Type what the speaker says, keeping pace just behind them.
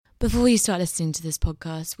Before you start listening to this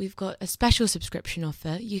podcast, we've got a special subscription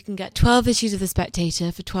offer. You can get 12 issues of The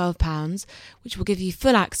Spectator for £12, which will give you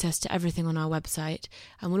full access to everything on our website,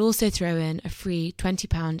 and we'll also throw in a free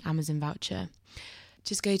 £20 Amazon voucher.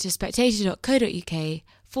 Just go to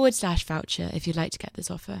spectator.co.uk/voucher if you'd like to get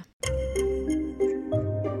this offer.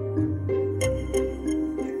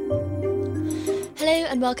 Hello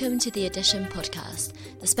and welcome to the Edition podcast,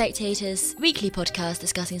 The Spectator's weekly podcast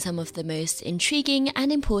discussing some of the most intriguing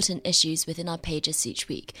and important issues within our pages each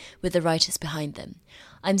week, with the writers behind them.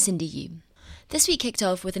 I'm Cindy Yu. This week kicked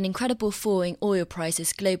off with an incredible fall in oil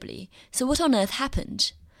prices globally, so what on earth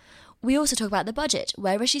happened? We also talk about the budget,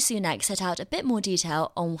 where Rishi Sunak set out a bit more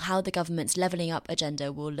detail on how the government's levelling up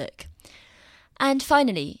agenda will look. And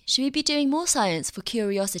finally, should we be doing more science for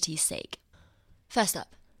curiosity's sake? First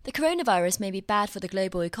up, the coronavirus may be bad for the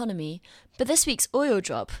global economy, but this week's oil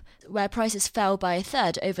drop, where prices fell by a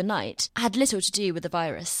third overnight, had little to do with the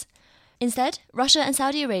virus. Instead, Russia and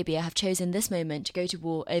Saudi Arabia have chosen this moment to go to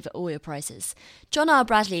war over oil prices. John R.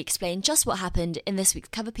 Bradley explained just what happened in this week's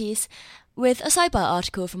cover piece, with a sidebar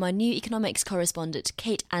article from our new economics correspondent,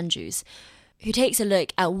 Kate Andrews, who takes a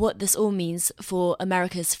look at what this all means for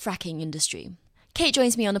America's fracking industry. Kate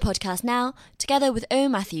joins me on the podcast now, together with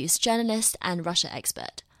Owen Matthews, journalist and Russia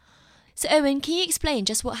expert. So Owen, can you explain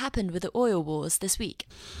just what happened with the oil wars this week?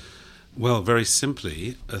 Well, very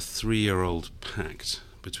simply, a 3-year-old pact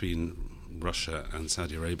between Russia and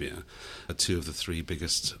Saudi Arabia, two of the three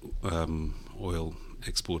biggest oil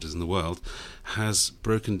exporters in the world, has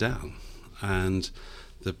broken down. And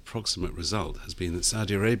the proximate result has been that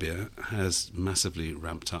Saudi Arabia has massively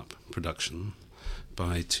ramped up production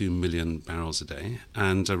by 2 million barrels a day,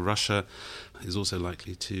 and Russia is also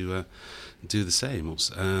likely to do the same.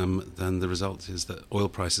 Then the result is that oil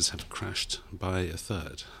prices have crashed by a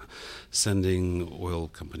third, sending oil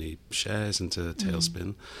company shares into a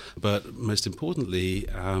tailspin, but most importantly,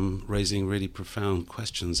 raising really profound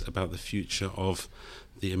questions about the future of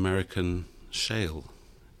the American shale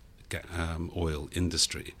oil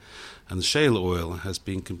industry. And the shale oil has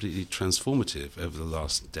been completely transformative over the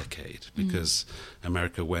last decade because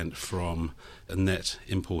America went from a net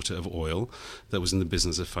importer of oil that was in the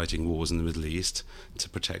business of fighting wars in the Middle East to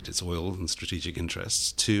protect its oil and strategic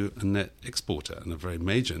interests to a net exporter, and a very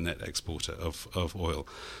major net exporter of oil,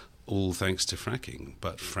 all thanks to fracking.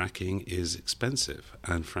 But fracking is expensive,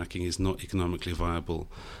 and fracking is not economically viable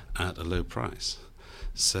at a low price.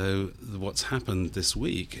 So what's happened this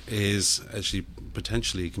week is actually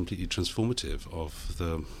potentially completely transformative of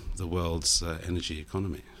the world's energy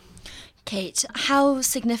economy. Kate, how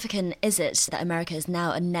significant is it that America is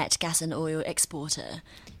now a net gas and oil exporter?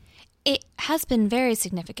 It has been very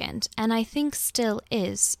significant, and I think still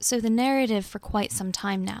is. So the narrative for quite some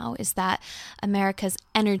time now is that America's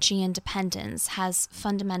energy independence has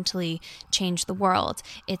fundamentally changed the world.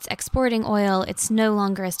 It's exporting oil. It's no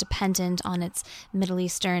longer as dependent on its Middle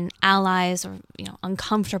Eastern allies, or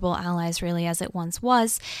uncomfortable allies really, as it once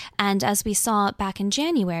was. And as we saw back in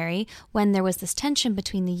January, when there was this tension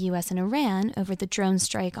between the US and Iran over the drone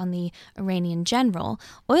strike on the Iranian general,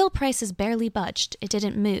 oil prices barely budged. It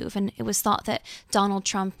didn't move, and it was thought that Donald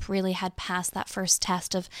Trump really had passed that first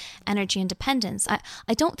test of energy independence. I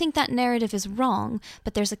don't think that narrative is wrong,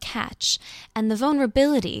 but there's a catch. And the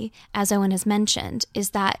vulnerability, as Owen has mentioned,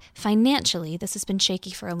 is that financially this has been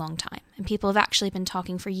shaky for a long time. And people have actually been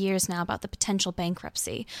talking for years now about the potential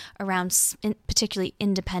bankruptcy around particularly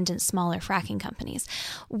independent, smaller fracking companies,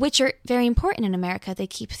 which are very important in America. They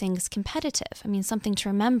keep things competitive. I mean, something to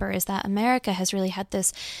remember is that America has really had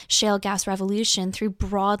this shale gas revolution through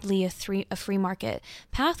broadly a free market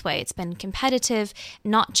pathway. It's been competitive,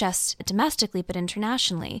 not just domestically, but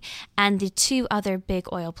internationally. And the two other big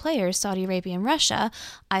oil players, Saudi Arabia and Russia,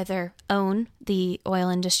 either own the oil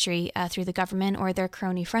industry through the government or their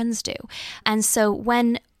crony friends do. And so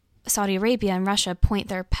when Saudi Arabia and Russia point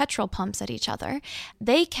their petrol pumps at each other,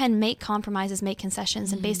 they can make compromises, make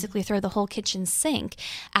concessions, and basically throw the whole kitchen sink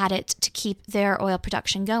at it to keep their oil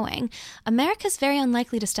production going. America's very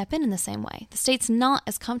unlikely to step in the same way. The state's not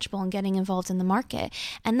as comfortable in getting involved in the market,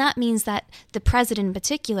 and that means that the president in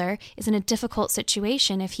particular is in a difficult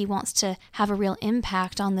situation if he wants to have a real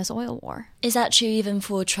impact on this oil war. Is that true even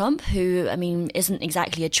for Trump, who, isn't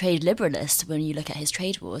exactly a trade liberalist when you look at his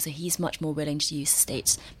trade wars? So he's much more willing to use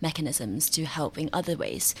states' mechanisms to help in other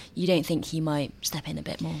ways. You don't think he might step in a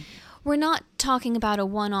bit more? We're not talking about a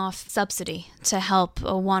one-off subsidy to help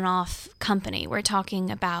a one-off company. We're talking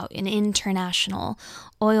about an international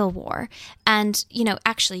oil war. And,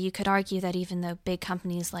 actually you could argue that even though big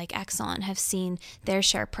companies like Exxon have seen their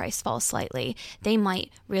share price fall slightly, they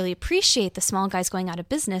might really appreciate the small guys going out of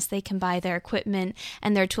business. They can buy their equipment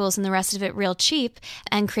and their tools and the rest of it real cheap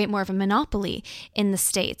and create more of a monopoly in the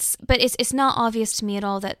States. But it's not obvious to me at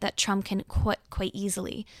all that Trump can quite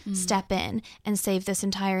easily step in and save this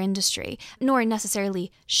entire industry, nor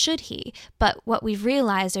necessarily should he. But what we've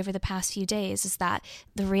realized over the past few days is that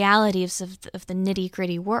the realities of the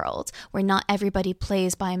nitty-gritty world, where not everybody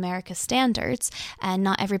plays by America's standards and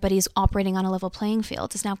not everybody's operating on a level playing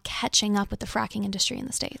field, is now catching up with the fracking industry in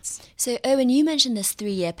the States. So, Owen, you mentioned this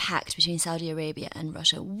 3-year pact between Saudi Arabia and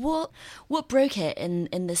Russia. What broke it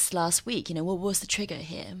in this last week? What was the trigger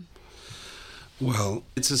here? Well,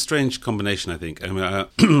 it's a strange combination, I think.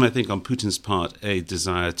 I think on Putin's part, a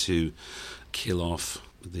desire to kill off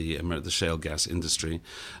the shale gas industry,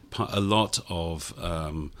 a lot of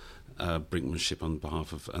brinkmanship on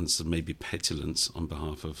behalf of, and some maybe petulance on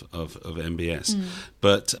behalf of MBS.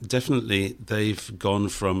 But definitely they've gone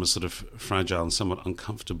from a sort of fragile and somewhat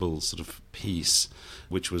uncomfortable sort of peace,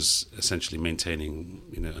 which was essentially maintaining,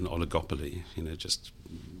 an oligopoly, just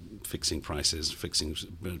fixing prices, fixing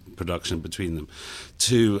production between them,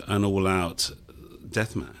 to an all-out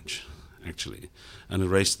death match, actually, and a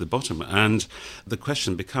race to the bottom. And the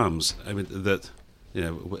question becomes, that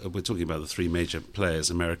we're talking about the three major players,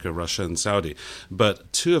 America, Russia, and Saudi,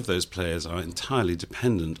 but two of those players are entirely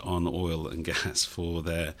dependent on oil and gas for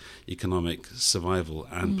their economic survival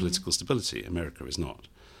and political stability. America is not.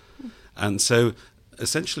 And so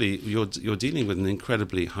essentially, you're dealing with an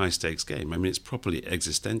incredibly high-stakes game. It's properly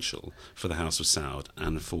existential for the House of Saud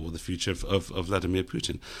and for the future of Vladimir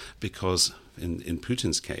Putin, because in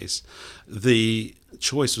Putin's case, the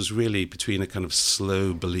choice was really between a kind of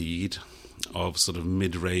slow bleed of sort of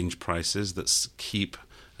mid-range prices that keep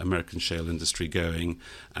American shale industry going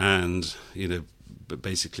and,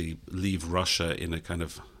 basically leave Russia in a kind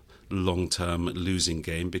of long-term losing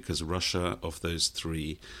game, because Russia, of those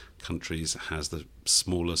three countries, has the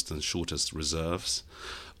smallest and shortest reserves,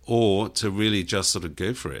 or to really just sort of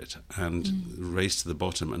go for it and race to the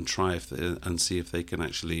bottom and try and see if they can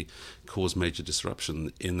actually cause major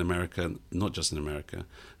disruption in America, not just in America,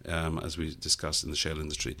 as we discussed in the shale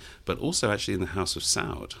industry, but also actually in the House of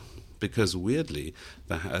Saud, because weirdly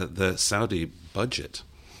the Saudi budget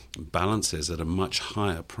balances at a much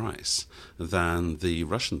higher price than the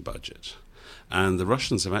Russian budget. And the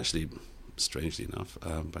Russians have actually, strangely enough,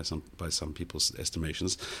 by some people's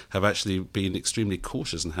estimations, have actually been extremely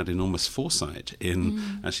cautious and had enormous foresight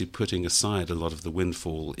in actually putting aside a lot of the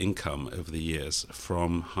windfall income over the years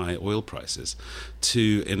from high oil prices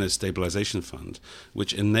in a stabilization fund,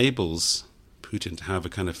 which enables Putin to have a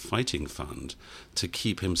kind of fighting fund to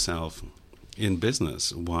keep himself in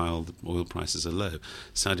business while the oil prices are low.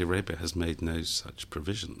 Saudi Arabia has made no such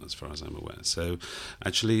provision, as far as I'm aware. So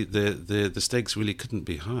actually the stakes really couldn't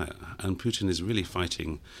be higher, and Putin is really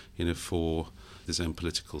fighting, for his own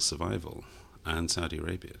political survival and Saudi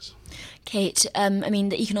Arabia's. Kate,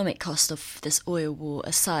 the economic cost of this oil war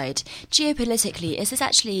aside, geopolitically, is this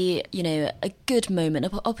actually, a good moment,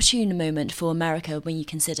 an opportune moment for America when you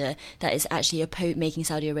consider that it's actually making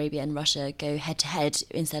Saudi Arabia and Russia go head-to-head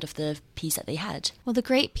instead of the peace that they had? Well, the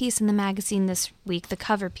great piece in the magazine this week, the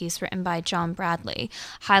cover piece written by John Bradley,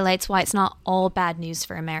 highlights why it's not all bad news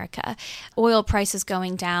for America. Oil prices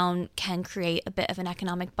going down can create a bit of an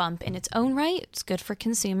economic bump in its own right. It's good for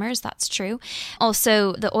consumers, that's true.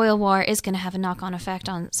 Also, the oil war is going to have a knock-on effect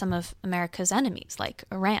on some of America's enemies, like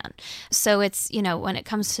Iran. So it's, when it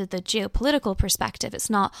comes to the geopolitical perspective, it's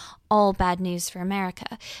not all bad news for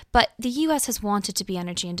America. But the U.S. has wanted to be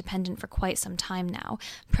energy independent for quite some time now.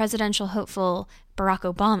 Presidential hopeful Barack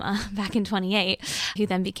Obama, back in 2008, who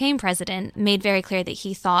then became president, made very clear that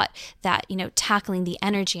he thought that, tackling the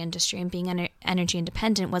energy industry and being energy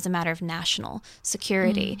independent was a matter of national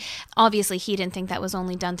security. Obviously, he didn't think that was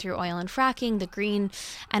only done through oil and fracking. The green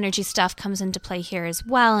energy stuff comes into play here as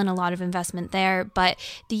well, and a lot of investment there. But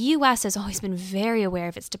the U.S. has always been very aware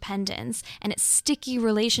of its dependence and its sticky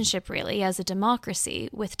relationship, really, as a democracy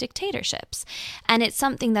with dictatorships. And it's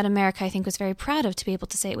something that America, I think, was very proud of, to be able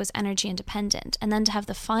to say it was energy independent. And then to have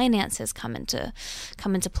the finances come into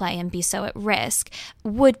play and be so at risk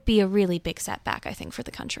would be a really big setback, I think, for the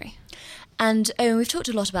country. And we've talked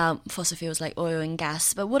a lot about fossil fuels like oil and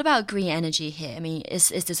gas, but what about green energy here? Is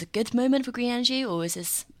this a good moment for green energy, or is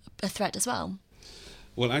this a threat as well?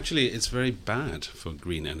 Well, actually, it's very bad for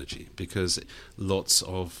green energy, because lots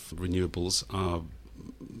of renewables are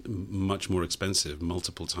much more expensive,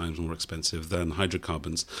 multiple times more expensive than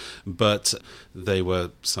hydrocarbons, but they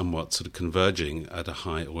were somewhat sort of converging at a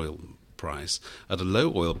high oil price. At a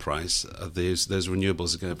low oil price, those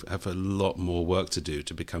renewables are going to have a lot more work to do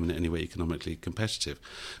to become in any way economically competitive,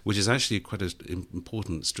 which is actually quite an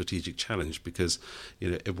important strategic challenge, because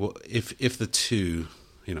if the two,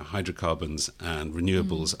 hydrocarbons and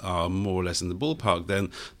renewables are more or less in the ballpark,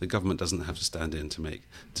 then the government doesn't have to step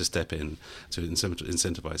in to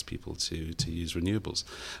incentivize people to use renewables.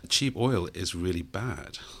 Cheap oil is really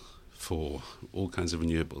bad for all kinds of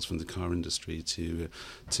renewables, from the car industry to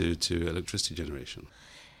electricity generation.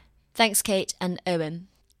 Thanks, Kate and Owen.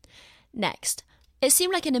 Next, it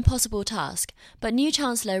seemed like an impossible task, but new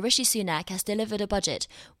Chancellor Rishi Sunak has delivered a budget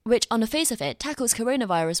which, on the face of it, tackles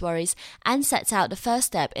coronavirus worries and sets out the first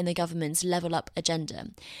step in the government's Level Up agenda.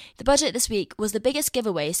 The budget this week was the biggest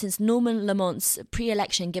giveaway since Norman Lamont's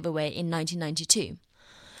pre-election giveaway in 1992.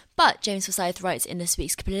 But, James Forsyth writes in this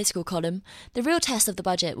week's political column, the real test of the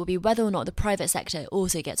budget will be whether or not the private sector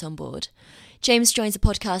also gets on board. James joins the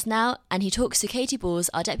podcast now, and he talks to Katy Balls,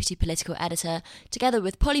 our deputy political editor, together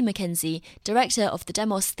with Mackenzie, director of the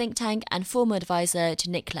Demos think tank and former advisor to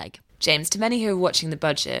Nick Clegg. James, to many who are watching the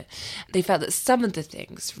budget, they felt that some of the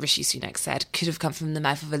things Rishi Sunak said could have come from the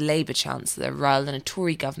mouth of a Labour Chancellor rather than a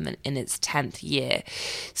Tory government in its 10th year.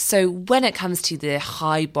 So when it comes to the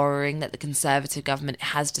high borrowing that the Conservative government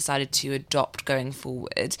has decided to adopt going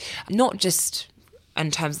forward, not just in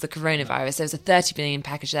terms of the coronavirus, there was a 30 billion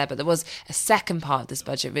package there, but there was a second part of this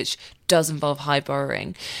budget which does involve high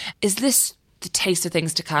borrowing. Is this the taste of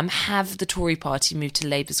things to come? Have the Tory party moved to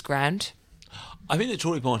Labour's ground? I think the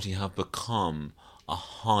Tory party have become a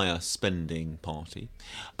higher spending party.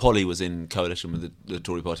 Polly was in coalition with the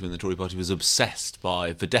Tory party when the Tory party was obsessed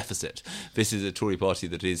by the deficit. This is a Tory party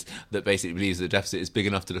that basically believes the deficit is big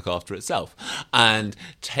enough to look after itself, and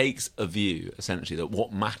takes a view, essentially, that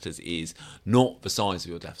what matters is not the size of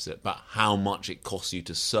your deficit, but how much it costs you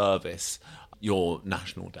to service your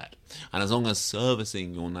national debt. And as long as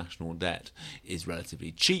servicing your national debt is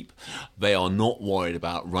relatively cheap, they are not worried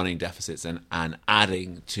about running deficits and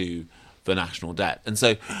adding to the national debt. And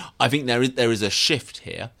so I think there is a shift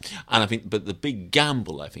here, and I think, but the big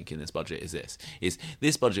gamble I think in this budget is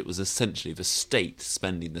this budget was essentially the state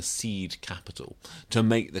spending the seed capital to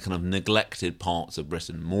make the kind of neglected parts of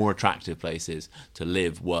Britain more attractive places to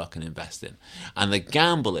live, work and invest in. And the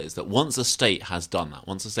gamble is that once a state has done that,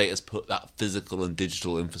 once a state has put that physical and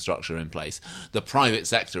digital infrastructure in place, the private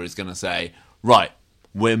sector is going to say, right,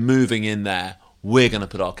 we're moving in there, we're going to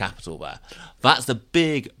put our capital there. That's the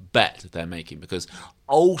big bet they're making, because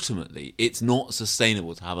ultimately it's not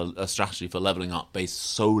sustainable to have a strategy for levelling up based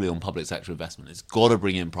solely on public sector investment. It's got to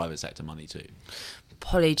bring in private sector money too.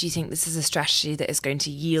 Polly, do you think this is a strategy that is going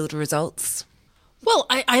to yield results? Well,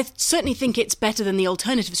 I certainly think it's better than the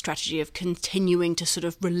alternative strategy of continuing to sort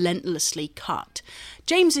of relentlessly cut.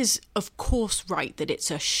 James is, of course, right that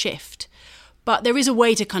it's a shift. But there is a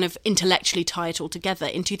way to kind of intellectually tie it all together.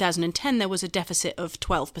 In 2010, there was a deficit of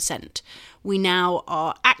 12%. We now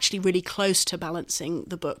are actually really close to balancing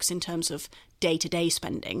the books in terms of day-to-day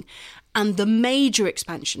spending. And the major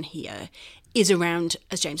expansion here is around,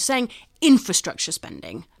 as James was saying, infrastructure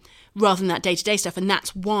spending, rather than that day-to-day stuff. And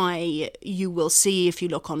that's why you will see, if you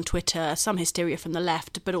look on Twitter, some hysteria from the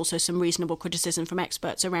left, but also some reasonable criticism from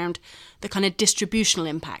experts around the kind of distributional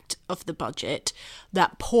impact of the budget,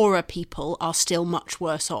 that poorer people are still much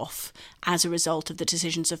worse off as a result of the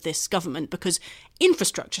decisions of this government, because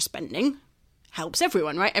infrastructure spending helps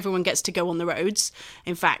everyone, right? Everyone gets to go on the roads.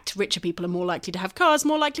 In fact, richer people are more likely to have cars,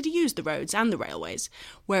 more likely to use the roads and the railways,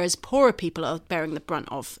 whereas poorer people are bearing the brunt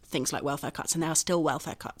of things like welfare cuts, and there are still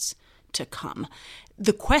welfare cuts to come.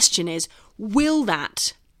 The question is, will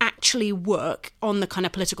that actually work on the kind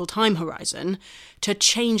of political time horizon to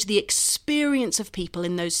change the experience of people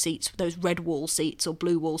in those seats, those red wall seats or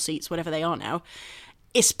blue wall seats, whatever they are now,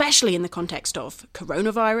 especially in the context of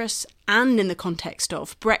coronavirus and in the context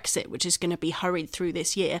of Brexit, which is going to be hurried through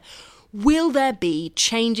this year? Will there be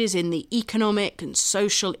changes in the economic and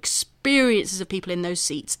social experiences of people in those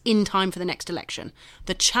seats in time for the next election?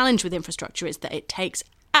 The challenge with infrastructure is that it takes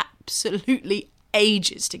absolutely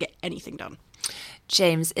ages to get anything done.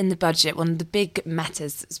 James, in the budget, one of the big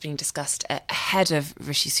matters that's being discussed ahead of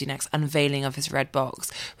Rishi Sunak's unveiling of his red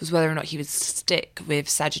box was whether or not he would stick with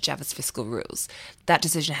Sajid Javid's fiscal rules. That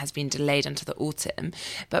decision has been delayed until the autumn,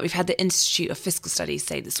 but we've had the Institute of Fiscal Studies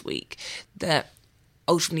say this week that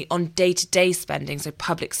ultimately on day-to-day spending, so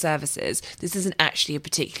public services, this isn't actually a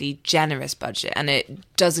particularly generous budget, and it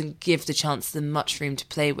doesn't give the Chancellor much room to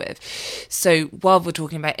play with. So while we're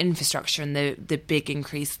talking about infrastructure and the big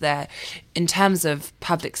increase there, in terms of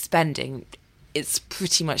public spending, it's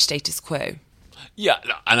pretty much status quo. Yeah,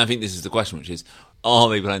 and I think this is the question, which is, are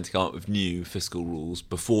they planning to come up with new fiscal rules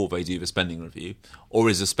before they do the spending review? Or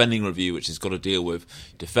is a spending review, which has got to deal with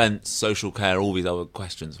defence, social care, all these other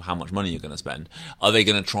questions of how much money you're going to spend, are they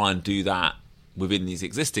going to try and do that within these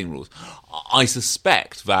existing rules? I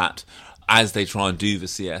suspect that as they try and do the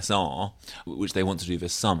CSR, which they want to do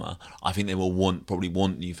this summer, I think they will probably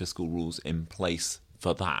want new fiscal rules in place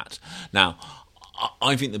for that. Now,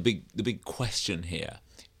 I think the big question here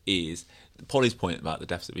is Polly's point about the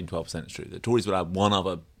deficit being 12% is true. The Tories would add one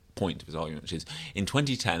other point to his argument, which is in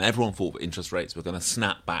 2010, everyone thought that interest rates were going to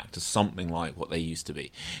snap back to something like what they used to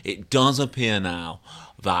be. It does appear now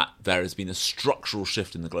that there has been a structural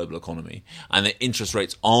shift in the global economy and that interest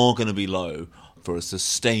rates are going to be low for a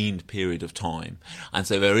sustained period of time. And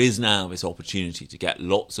so there is now this opportunity to get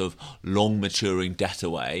lots of long maturing debt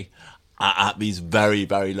away at these very,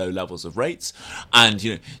 very low levels of rates. And,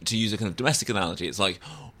 to use a kind of domestic analogy, it's like,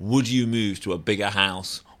 would you move to a bigger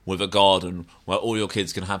house with a garden where all your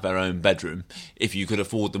kids can have their own bedroom if you could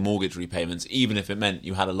afford the mortgage repayments, even if it meant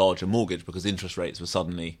you had a larger mortgage because interest rates were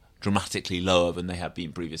suddenly dramatically lower than they had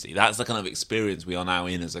been previously? That's the kind of experience we are now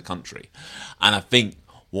in as a country. And I think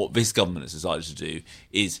what this government has decided to do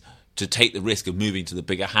is to take the risk of moving to the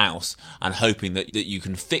bigger house and hoping that you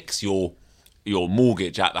can fix your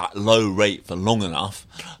mortgage at that low rate for long enough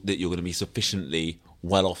that you're going to be sufficiently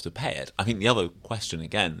well off to pay it. I think the other question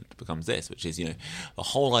again becomes this, which is, the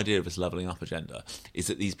whole idea of this levelling up agenda is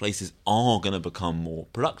that these places are going to become more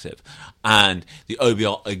productive. And the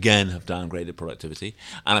OBR again have downgraded productivity.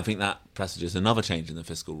 And I think that presages another change in the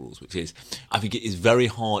fiscal rules, which is, I think it is very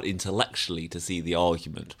hard intellectually to see the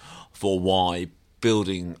argument for why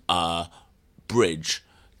building a bridge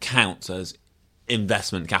counts as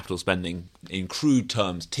investment capital spending, in crude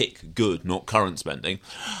terms, tick good, not current spending,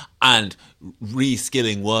 and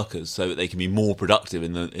reskilling workers so that they can be more productive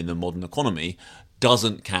in the modern economy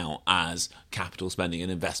doesn't count as capital spending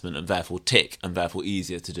and investment, and therefore tick, and therefore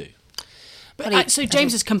easier to do. But so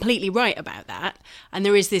James is completely right about that, and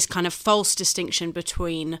there is this kind of false distinction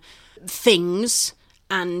between things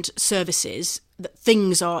and services, that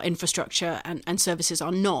things are infrastructure and services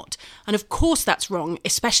are not. And of course that's wrong,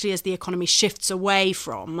 especially as the economy shifts away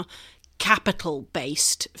from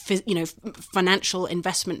capital-based, financial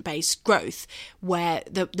investment-based growth, where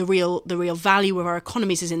the real value of our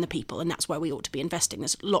economies is in the people, and that's where we ought to be investing.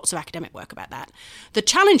 There's lots of academic work about that. The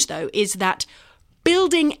challenge, though, is that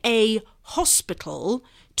building a hospital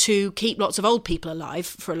to keep lots of old people alive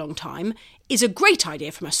for a long time is a great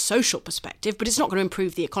idea from a social perspective, but it's not going to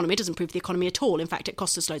improve the economy. It doesn't improve the economy at all. In fact, it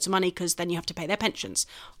costs us loads of money because then you have to pay their pensions.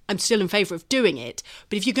 I'm still in favour of doing it,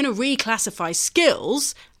 but if you're going to reclassify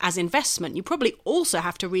skills as investment, you probably also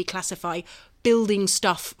have to reclassify building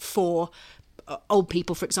stuff for old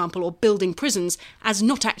people, for example, or building prisons as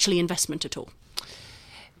not actually investment at all.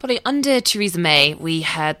 Probably under Theresa May, we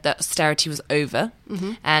heard that austerity was over,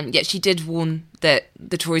 and yet she did warn that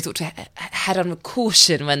the Tories ought to head on with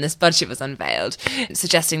caution when this budget was unveiled,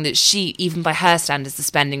 suggesting that she, even by her standards, the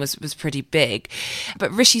spending was pretty big.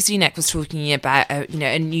 But Rishi Sunak was talking about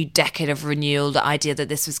a new decade of renewal, the idea that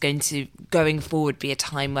this was going forward, be a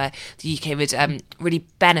time where the UK would really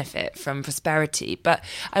benefit from prosperity. But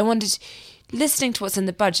I wondered, listening to what's in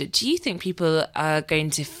the budget, do you think people are going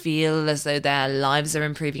to feel as though their lives are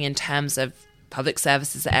improving in terms of public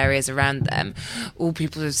services areas around them, or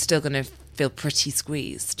people are still going to feel pretty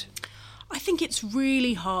squeezed? I think it's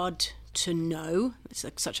really hard to know. It's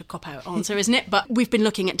like such a cop-out answer, isn't it? But we've been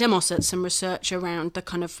looking at Demos at some research around the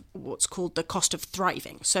kind of what's called the cost of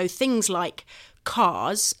thriving. So things like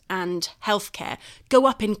cars and healthcare go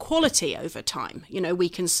up in quality over time. We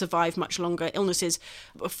can survive much longer illnesses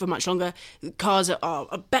for much longer. Cars are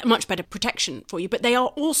a much better protection for you, but they are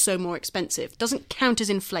also more expensive. Doesn't count as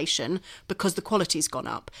inflation because the quality's gone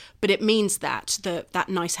up, but it means that that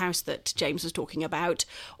nice house that James was talking about,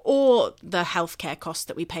 or the healthcare costs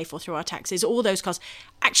that we pay for through our taxes, all those costs,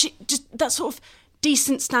 actually just that sort of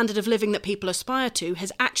decent standard of living that people aspire to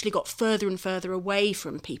has actually got further and further away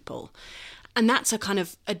from people. And that's a kind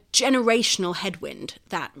of a generational headwind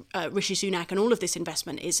that Rishi Sunak and all of this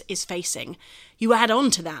investment is facing. You add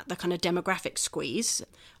on to that the kind of demographic squeeze.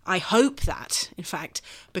 I hope that, in fact,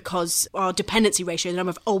 because our dependency ratio, the number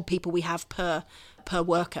of old people we have per per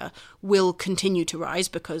worker will continue to rise,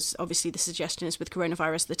 because obviously the suggestion is with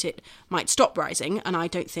coronavirus that it might stop rising, and I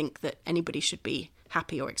don't think that anybody should be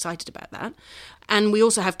happy or excited about that. And we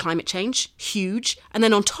also have climate change, huge. And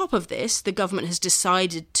then on top of this, the government has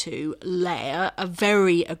decided to layer a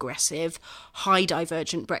very aggressive, high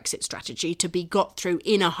divergent Brexit strategy to be got through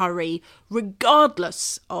in a hurry,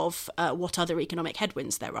 regardless of what other economic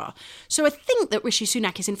headwinds there are. So I think that Rishi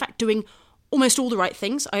Sunak is in fact doing almost all the right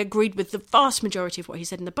things. I agreed with the vast majority of what he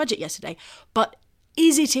said in the budget yesterday, but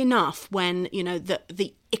is it enough when,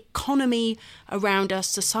 the economy around us,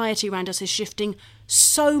 society around us is shifting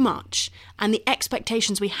so much, and the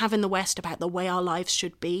expectations we have in the West about the way our lives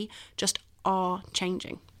should be just are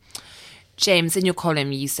changing? James, in your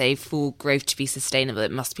column, you say for growth to be sustainable,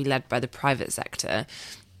 it must be led by the private sector.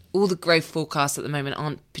 All the growth forecasts at the moment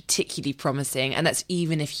aren't particularly promising, and that's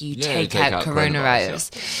even if you take out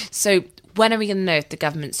coronavirus. Yeah. So when are we going to know if the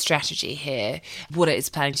government's strategy here, what it is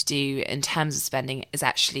planning to do in terms of spending, is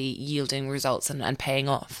actually yielding results and paying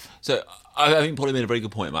off? So I think Polly made a very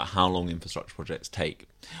good point about how long infrastructure projects take.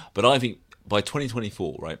 But I think by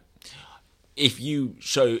 2024, right, if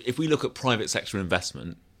we look at private sector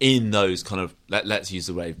investment in those kind of, let's use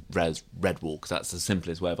the way red wall, because that's the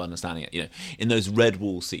simplest way of understanding it. In those red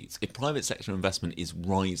wall seats, if private sector investment is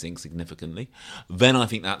rising significantly, then I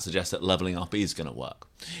think that suggests that levelling up is going to work.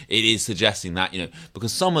 It is suggesting that,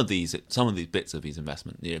 because some of these bits of these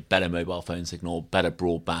investment, better mobile phone signal, better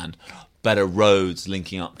broadband, better roads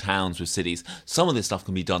linking up towns with cities, some of this stuff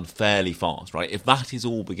can be done fairly fast, right? If that is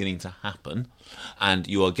all beginning to happen and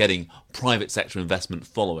you are getting private sector investment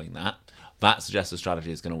following that, that suggests the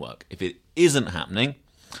strategy is going to work. If it isn't happening,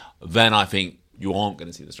 then I think you aren't going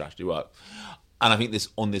to see the strategy work. And I think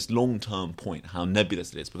on this long-term point, how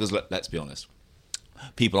nebulous it is, because let's be honest,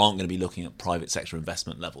 people aren't going to be looking at private sector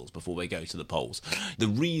investment levels before they go to the polls. The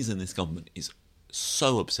reason this government is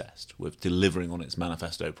so obsessed with delivering on its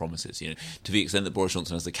manifesto promises, to the extent that Boris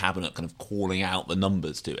Johnson has the cabinet kind of calling out the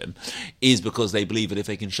numbers to him, is because they believe that if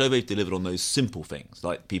they can show they've delivered on those simple things,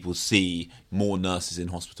 like people see more nurses in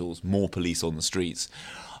hospitals, more police on the streets,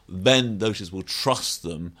 then voters will trust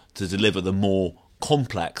them to deliver the more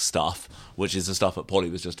complex stuff, which is the stuff that Polly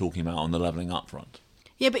was just talking about on the levelling up front.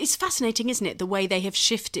 Yeah, but it's fascinating, isn't it, the way they have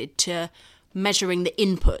shifted to measuring the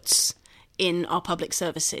inputs in our public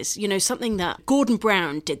services. Something that Gordon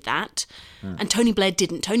Brown did that, and Tony Blair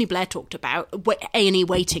didn't. Tony Blair talked about A&E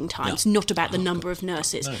waiting times, not about the number of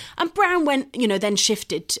nurses. No. And Brown went, then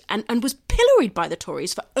shifted and was pilloried by the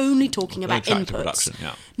Tories for only talking about inputs,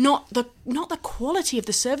 not the quality of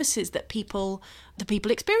the services that people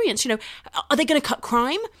experience. Are they going to cut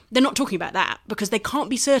crime? They're not talking about that because they can't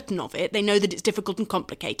be certain of it. They know that it's difficult and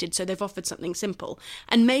complicated, so they've offered something simple.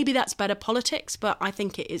 And maybe that's better politics, but I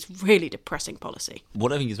think it is really depressing policy.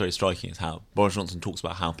 What I think is very striking is how Boris Johnson talks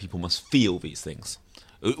about how people must feel these things,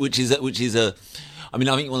 which is a. I mean,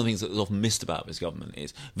 I think one of the things that is often missed about this government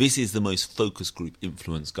is this is the most focus group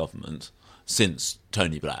influenced government since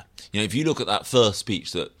Tony Blair. If you look at that first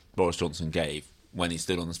speech that Boris Johnson gave when he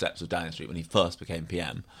stood on the steps of Downing Street when he first became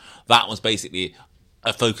PM, that was basically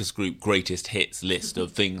a focus group greatest hits list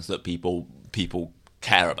of things that people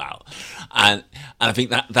care about, and I think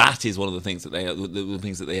that is one of the things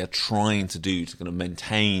that they are trying to do to kind of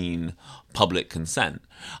maintain public consent.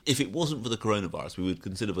 If it wasn't for the coronavirus, we would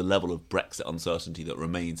consider the level of Brexit uncertainty that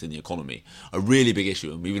remains in the economy a really big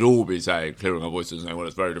issue, and we would all be saying, clearing our voices and saying, well,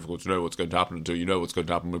 it's very difficult to know what's going to happen until you know what's going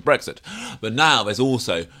to happen with Brexit. But now there's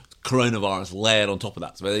also coronavirus layered on top of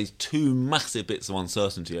that. So there's two massive bits of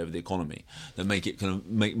uncertainty over the economy that make it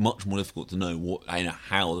make much more difficult to know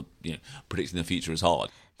how predicting the future is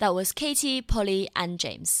hard. That was Katy, Polly and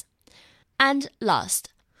James. And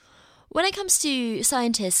last, when it comes to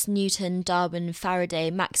scientists Newton, Darwin,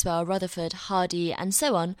 Faraday, Maxwell, Rutherford, Hardy and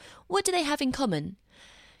so on, what do they have in common?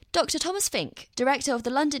 Dr. Thomas Fink, director of the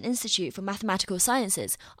London Institute for Mathematical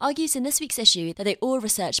Sciences, argues in this week's issue that they all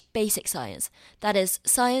research basic science, that is,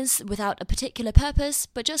 science without a particular purpose,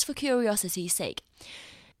 but just for curiosity's sake.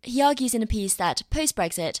 He argues in a piece that,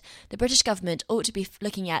 post-Brexit, the British government ought to be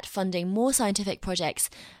looking at funding more scientific projects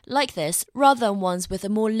like this, rather than ones with a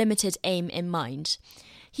more limited aim in mind.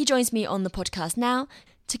 He joins me on the podcast now,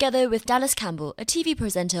 together with Dallas Campbell, a TV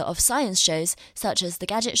presenter of science shows such as The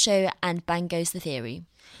Gadget Show and Bang Goes the Theory.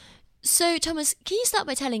 So, Thomas, can you start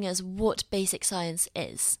by telling us what basic science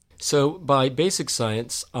is? So, by basic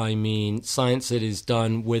science, I mean science that is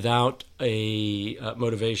done without a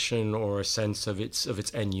motivation or a sense of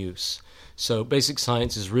its end use. So basic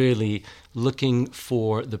science is really looking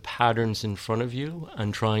for the patterns in front of you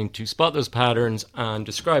and trying to spot those patterns and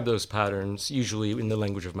describe those patterns, usually in the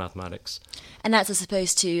language of mathematics. And that's as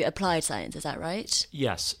opposed to applied science, is that right?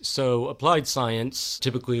 Yes. So applied science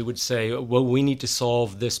typically would say, well, we need to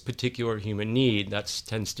solve this particular human need. That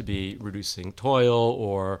tends to be reducing toil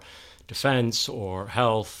or defense or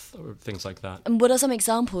health or things like that. And what are some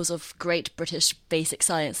examples of great British basic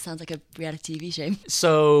science? Sounds like a reality TV show.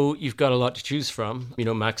 So you've got a lot to choose from.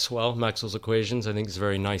 Maxwell's equations, I think, is a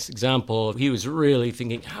very nice example. He was really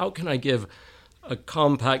thinking, how can I give a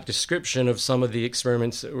compact description of some of the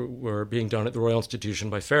experiments that were being done at the Royal Institution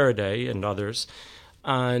by Faraday and others?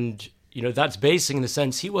 And that's basic in the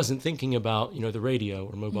sense he wasn't thinking about, the radio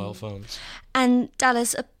or mobile phones. And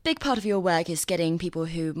Dallas, a big part of your work is getting people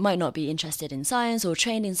who might not be interested in science or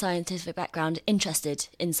trained in scientific background interested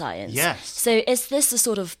in science. Yes. So is this a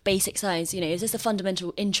sort of basic science, is this a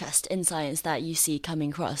fundamental interest in science that you see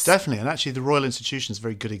coming across? Definitely. And actually the Royal Institution is a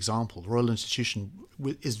very good example. The Royal Institution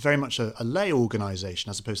is very much a lay organisation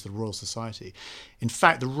as opposed to the Royal Society. In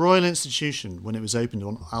fact, the Royal Institution, when it was opened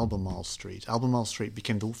on Albemarle Street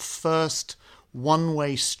became the first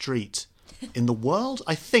one-way street in the world,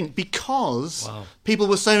 I think, because people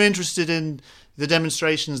were so interested in the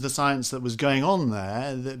demonstrations, the science that was going on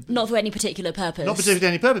there. Not for any particular purpose. Not particularly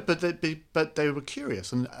any purpose, but they were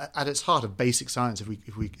curious. And at its heart of basic science,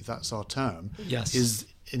 if that's our term, yes, is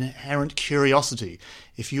inherent curiosity.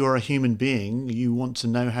 If you are a human being, you want to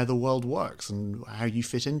know how the world works and how you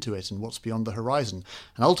fit into it and what's beyond the horizon.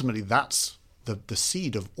 And ultimately, that's the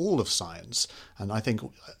seed of all of science. And I think,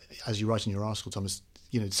 as you write in your article, Thomas,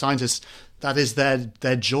 scientists, that is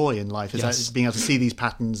their joy in life, is being able to see these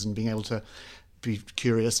patterns and being able to be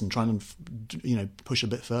curious and try and push a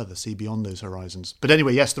bit further, see beyond those horizons. But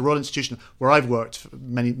anyway, yes, the Royal Institution, where I've worked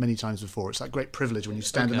many times before, it's that great privilege when you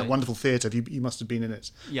stand in that wonderful theatre. You must have been in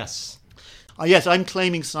it. Yes. Yes, I'm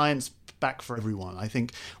claiming science back for everyone. I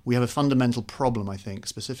think we have a fundamental problem,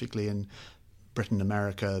 specifically in Britain and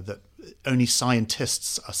America, that only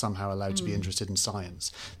scientists are somehow allowed to be interested in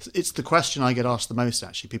science. It's the question I get asked the most,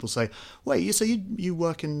 actually. People say, wait, you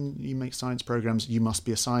work you make science programs, you must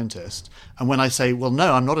be a scientist. And when I say, well,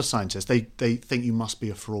 no, I'm not a scientist, they think you must be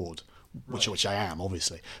a fraud, which I am,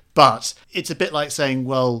 obviously. But it's a bit like saying,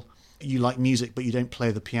 well, you like music, but you don't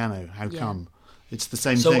play the piano. How come? It's the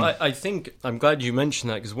same thing. So I think, I'm glad you mentioned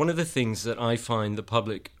that, because one of the things that I find the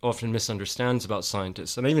public often misunderstands about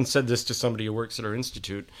scientists, and I even said this to somebody who works at our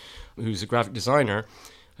institute, who's a graphic designer,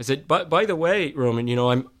 I said, by the way, Roman,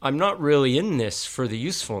 I'm not really in this for the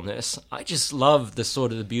usefulness. I just love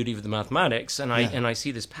the beauty of the mathematics, and I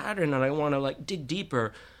see this pattern, and I want to dig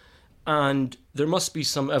deeper. And there must be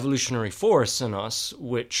some evolutionary force in us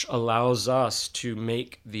which allows us to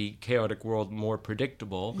make the chaotic world more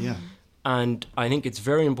predictable. Yeah. And I think it's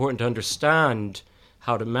very important to understand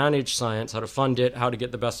how to manage science, how to fund it, how to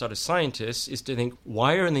get the best out of scientists, is to think,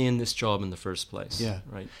 why are they in this job in the first place? Yeah.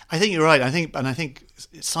 Right. I think you're right. I think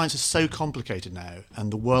science is so complicated now,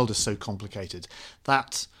 and the world is so complicated,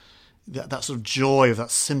 that sort of joy of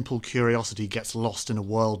that simple curiosity gets lost in a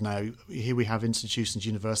world now. Here we have institutions,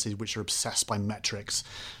 universities, which are obsessed by metrics.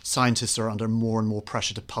 Scientists are under more and more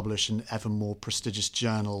pressure to publish in ever more prestigious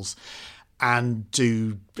journals and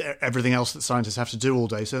do everything else that scientists have to do all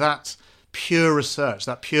day. So that pure research,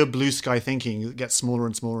 that pure blue sky thinking gets smaller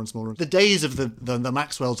and smaller and smaller. The days of the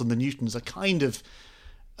Maxwells and the Newtons are kind of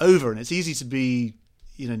over, and it's easy to be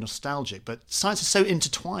nostalgic, but science is so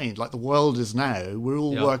intertwined, like the world is now. We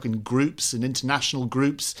all work in groups, in international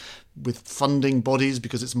groups, with funding bodies,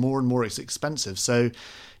 because it's more and more expensive. So,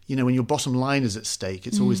 when your bottom line is at stake,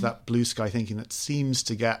 it's always that blue sky thinking that seems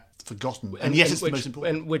to get forgotten. And yes, it's the most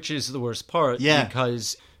important. And which is the worst part, yeah.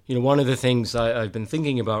 Because one of the things I've been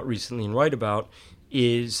thinking about recently and write about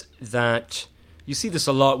is that you see this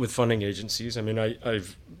a lot with funding agencies. I mean, I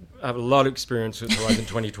have a lot of experience with Horizon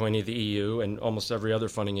 2020, the EU, and almost every other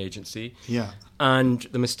funding agency. Yeah. And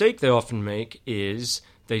the mistake they often make is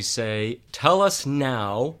they say, tell us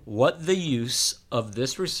now what the use of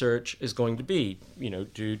this research is going to be.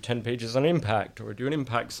 Do 10 pages on impact or do an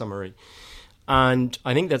impact summary. And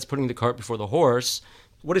I think that's putting the cart before the horse.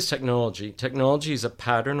 What is technology? Technology is a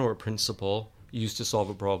pattern or a principle used to solve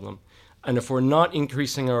a problem. And if we're not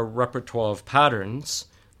increasing our repertoire of patterns,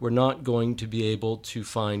 we're not going to be able to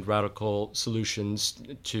find radical solutions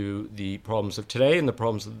to the problems of today and the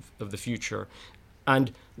problems of the future.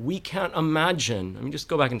 And we can't imagine, just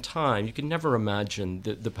go back in time, you can never imagine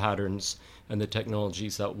the patterns and the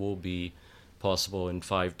technologies that will be possible in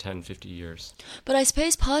 5, 10, 50 years. But I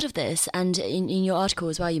suppose part of this, and in your article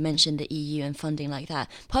as well, you mentioned the EU and funding like that.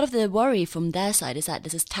 Part of the worry from their side is that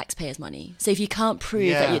this is taxpayers' money. So if you can't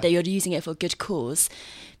prove that you're using it for a good cause,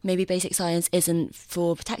 maybe basic science isn't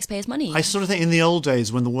for taxpayers' money. I sort of think in the old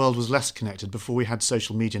days when the world was less connected, before we had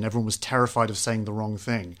social media and everyone was terrified of saying the wrong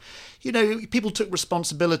thing, people took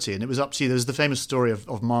responsibility, and it was up to you. There's the famous story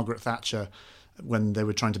of Margaret Thatcher when they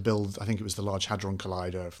were trying to build, I think it was the Large Hadron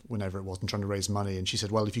Collider, whenever it was, and trying to raise money. And she said,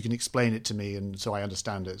 well, if you can explain it to me and so I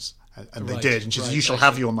understand it. And they did. And she said, you shall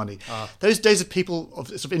have your money. Those days of people, of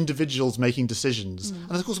sort of individuals making decisions.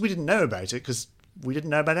 And of course we didn't know about it because we didn't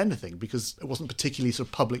know about anything because it wasn't particularly sort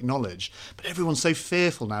of public knowledge. But everyone's so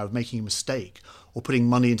fearful now of making a mistake or putting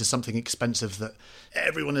money into something expensive that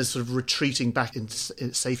everyone is sort of retreating back into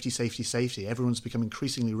safety. Everyone's become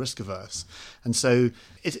increasingly risk averse. And so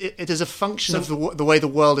it is a function of the way the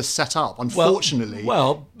world is set up, unfortunately.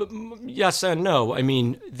 Well, yes and no. I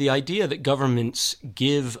mean, the idea that governments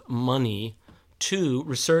give money to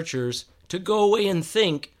researchers to go away and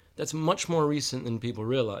think, that's much more recent than people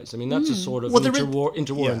realize. I mean, that's a sort of interwar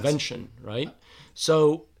invention, right?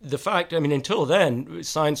 So the fact, I mean, until then,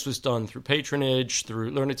 science was done through patronage,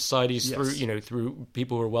 through learned societies, through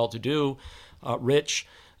people who are well-to-do, rich.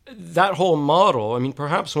 That whole model, I mean,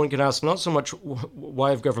 perhaps one could ask not so much why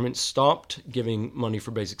have governments stopped giving money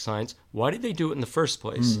for basic science, why did they do it in the first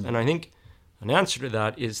place? And I think an answer to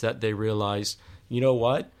that is that they realized, you know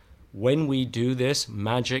what? When we do this,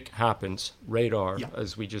 magic happens. Radar,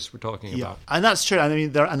 as we just were talking about. And that's true. I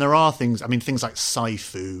mean, there are things. I mean, things like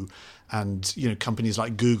SciFu, and companies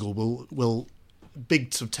like Google will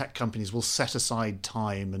big sort of tech companies will set aside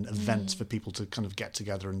time and events for people to kind of get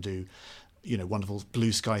together and do, wonderful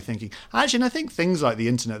blue sky thinking. Actually, and I think things like the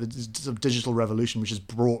internet, the sort of digital revolution, which has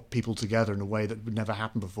brought people together in a way that would never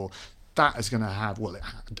happen before. That is going to have,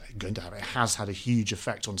 it has had a huge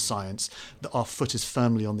effect on science. Our foot is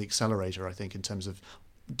firmly on the accelerator, I think, in terms of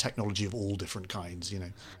technology of all different kinds,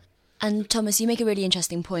 And Thomas, you make a really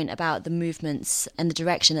interesting point about the movements and the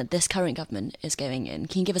direction that this current government is going in.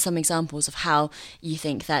 Can you give us some examples of how you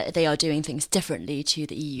think that they are doing things differently to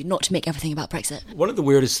the EU, not to make everything about Brexit? One of the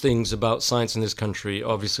weirdest things about science in this country,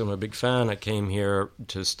 obviously I'm a big fan. I came here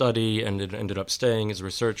to study and ended up staying as a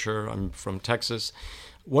researcher. I'm from Texas.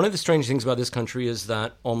 One of the strange things about this country is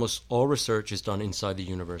that almost all research is done inside the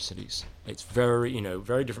universities. It's very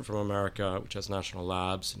different from America, which has national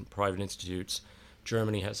labs and private institutes.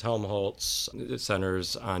 Germany has Helmholtz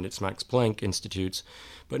centers and its Max Planck institutes.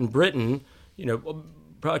 But in Britain,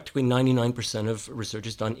 practically 99% of research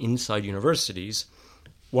is done inside universities.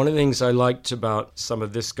 One of the things I liked about some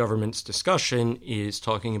of this government's discussion is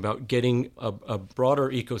talking about getting a broader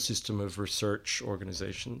ecosystem of research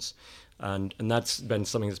organizations. And that's been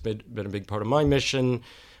something that's been a big part of my mission.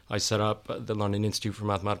 I set up the London Institute for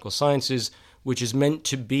Mathematical Sciences, which is meant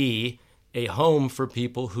to be a home for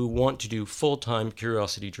people who want to do full-time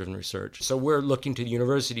curiosity-driven research. So we're looking to the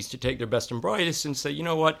universities to take their best and brightest and say, you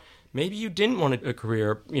know what, maybe you didn't want a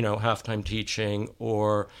career, half-time teaching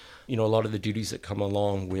or, a lot of the duties that come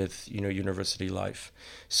along with, university life.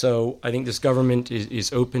 So I think this government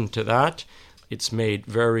is open to that. It's made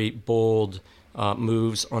very bold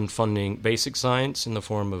moves on funding basic science in the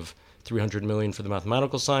form of $300 million for the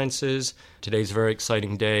mathematical sciences. Today's a very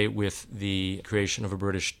exciting day with the creation of a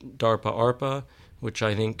British DARPA ARPA, which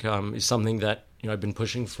I think is something that I've been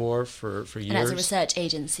pushing for years. And that's a research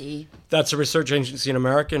agency. That's a research agency in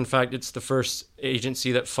America. In fact, it's the first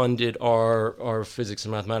agency that funded our Physics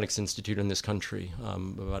and Mathematics Institute in this country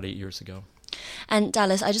about 8 years ago. And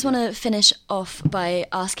Dallas, I just want to finish off by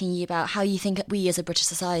asking you about how you think we as a British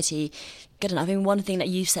society get enough. I mean, one thing that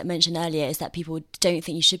you mentioned earlier is that people don't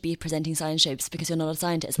think you should be presenting science shows because you're not a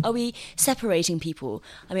scientist. Are we separating people?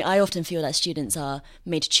 I mean, I often feel that students are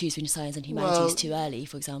made to choose between science and humanities too early,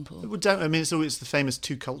 for example. I mean, it's the famous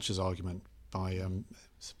two cultures argument by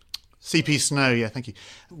C.P. Snow, thank you.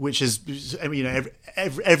 Which is,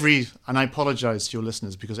 every and I apologise to your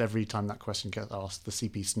listeners because every time that question gets asked, the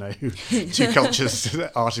C.P. Snow two cultures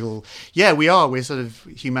article. Yeah, we're sort of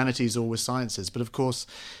humanities or we're sciences, but of course,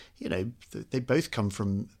 they both come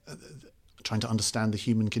from trying to understand the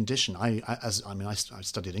human condition. I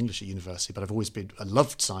studied English at university, but I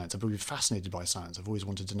loved science. I've always been fascinated by science. I've always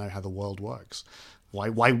wanted to know how the world works. Why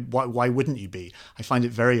wouldn't you be? I find it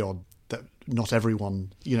very odd that not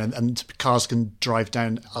everyone, and cars can drive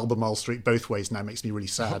down Albemarle Street both ways now makes me really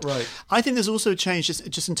sad. Right. I think there's also a change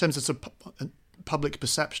just in terms of sort of public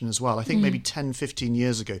perception as well. I think maybe 10, 15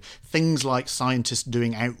 years ago, things like scientists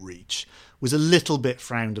doing outreach was a little bit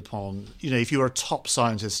frowned upon. You know, if you were a top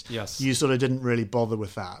scientist, Yes. you sort of didn't really bother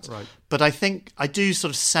with that. Right. But I think I do sort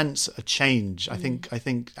of sense a change. I think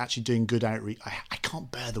actually doing good outreach. I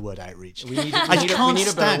can't bear the word outreach. We need, I can't a better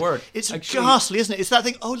stand. word. It's Actually, ghastly, isn't it? It's that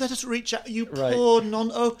thing. Oh, let us reach out. You Right. poor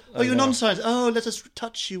non. Oh, you're know. non-science. Oh, let us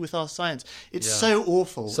touch you with our science. It's Yeah. so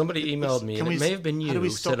awful. Somebody emailed me, Can and we it may have been how do we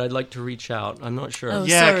you, stop- said I'd like to reach out. I'm not sure. Oh,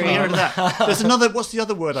 Yeah, sorry. can we get rid of that? There's another. What's the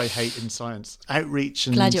other word I hate in science? Outreach.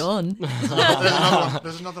 And Glad you're on.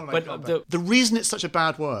 There's another one. I But can't bear. The reason it's such a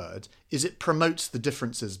bad word is it promotes the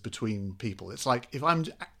differences between people. It's like if I'm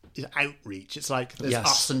outreach, it's like there's Yes.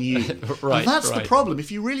 us and you. Right, And that's the right. problem.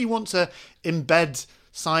 If you really want to embed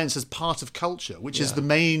science as part of culture, which is the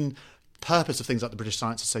main purpose of things like the British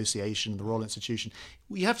Science Association, the Royal Institution,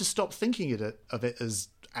 we have to stop thinking of it as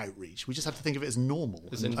outreach. We just have to think of it as normal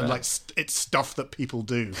and like it's stuff that people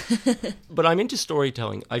do. But I'm into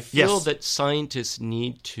storytelling. I feel Yes. that scientists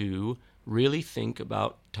need to really think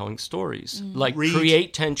about telling stories. Like Read.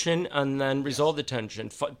 create tension and then resolve the tension.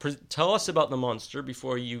 Tell us about the monster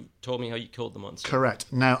before you told me how you killed the monster. Correct.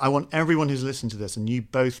 Now, I want everyone who's listening to this, and you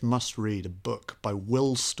both must read a book by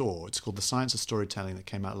Will Storr. It's called The Science of Storytelling, that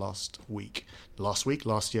came out last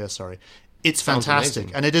year, sorry. It's Sounds fantastic.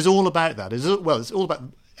 amazing. And it is all about that. It's all about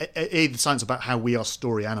the science about how we are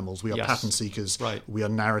story animals. We are Yes. pattern seekers. Right. We are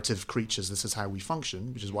narrative creatures. This is how we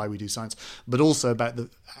function, which is why we do science. But also about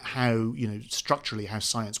how, structurally how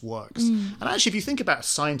science works. And actually, if you think about a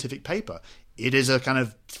scientific paper, it is a kind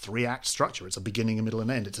of 3-act structure. It's a beginning, a middle, and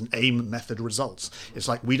end. It's an aim, method, results. It's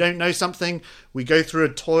like we don't know something, we go through a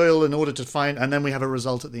toil in order to find, and then we have a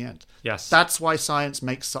result at the end. Yes. That's why science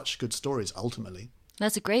makes such good stories, ultimately.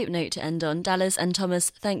 That's a great note to end on. Dallas and Thomas,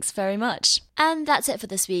 thanks very much. And that's it for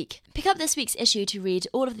this week. Pick up this week's issue to read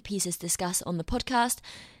all of the pieces discussed on the podcast,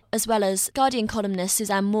 as well as Guardian columnist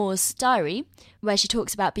Suzanne Moore's diary, where she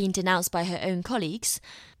talks about being denounced by her own colleagues,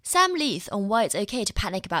 Sam Leith on why it's okay to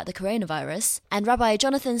panic about the coronavirus, and Rabbi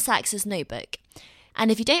Jonathan Sachs's notebook. And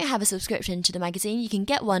if you don't have a subscription to the magazine, you can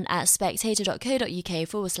get one at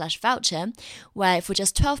spectator.co.uk/voucher, where for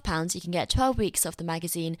just £12 you can get 12 weeks of the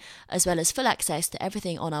magazine, as well as full access to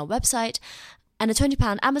everything on our website, and a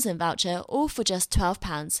 £20 Amazon voucher, all for just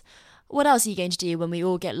 £12. What else are you going to do when we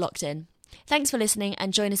all get locked in? Thanks for listening,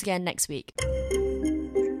 and join us again next week.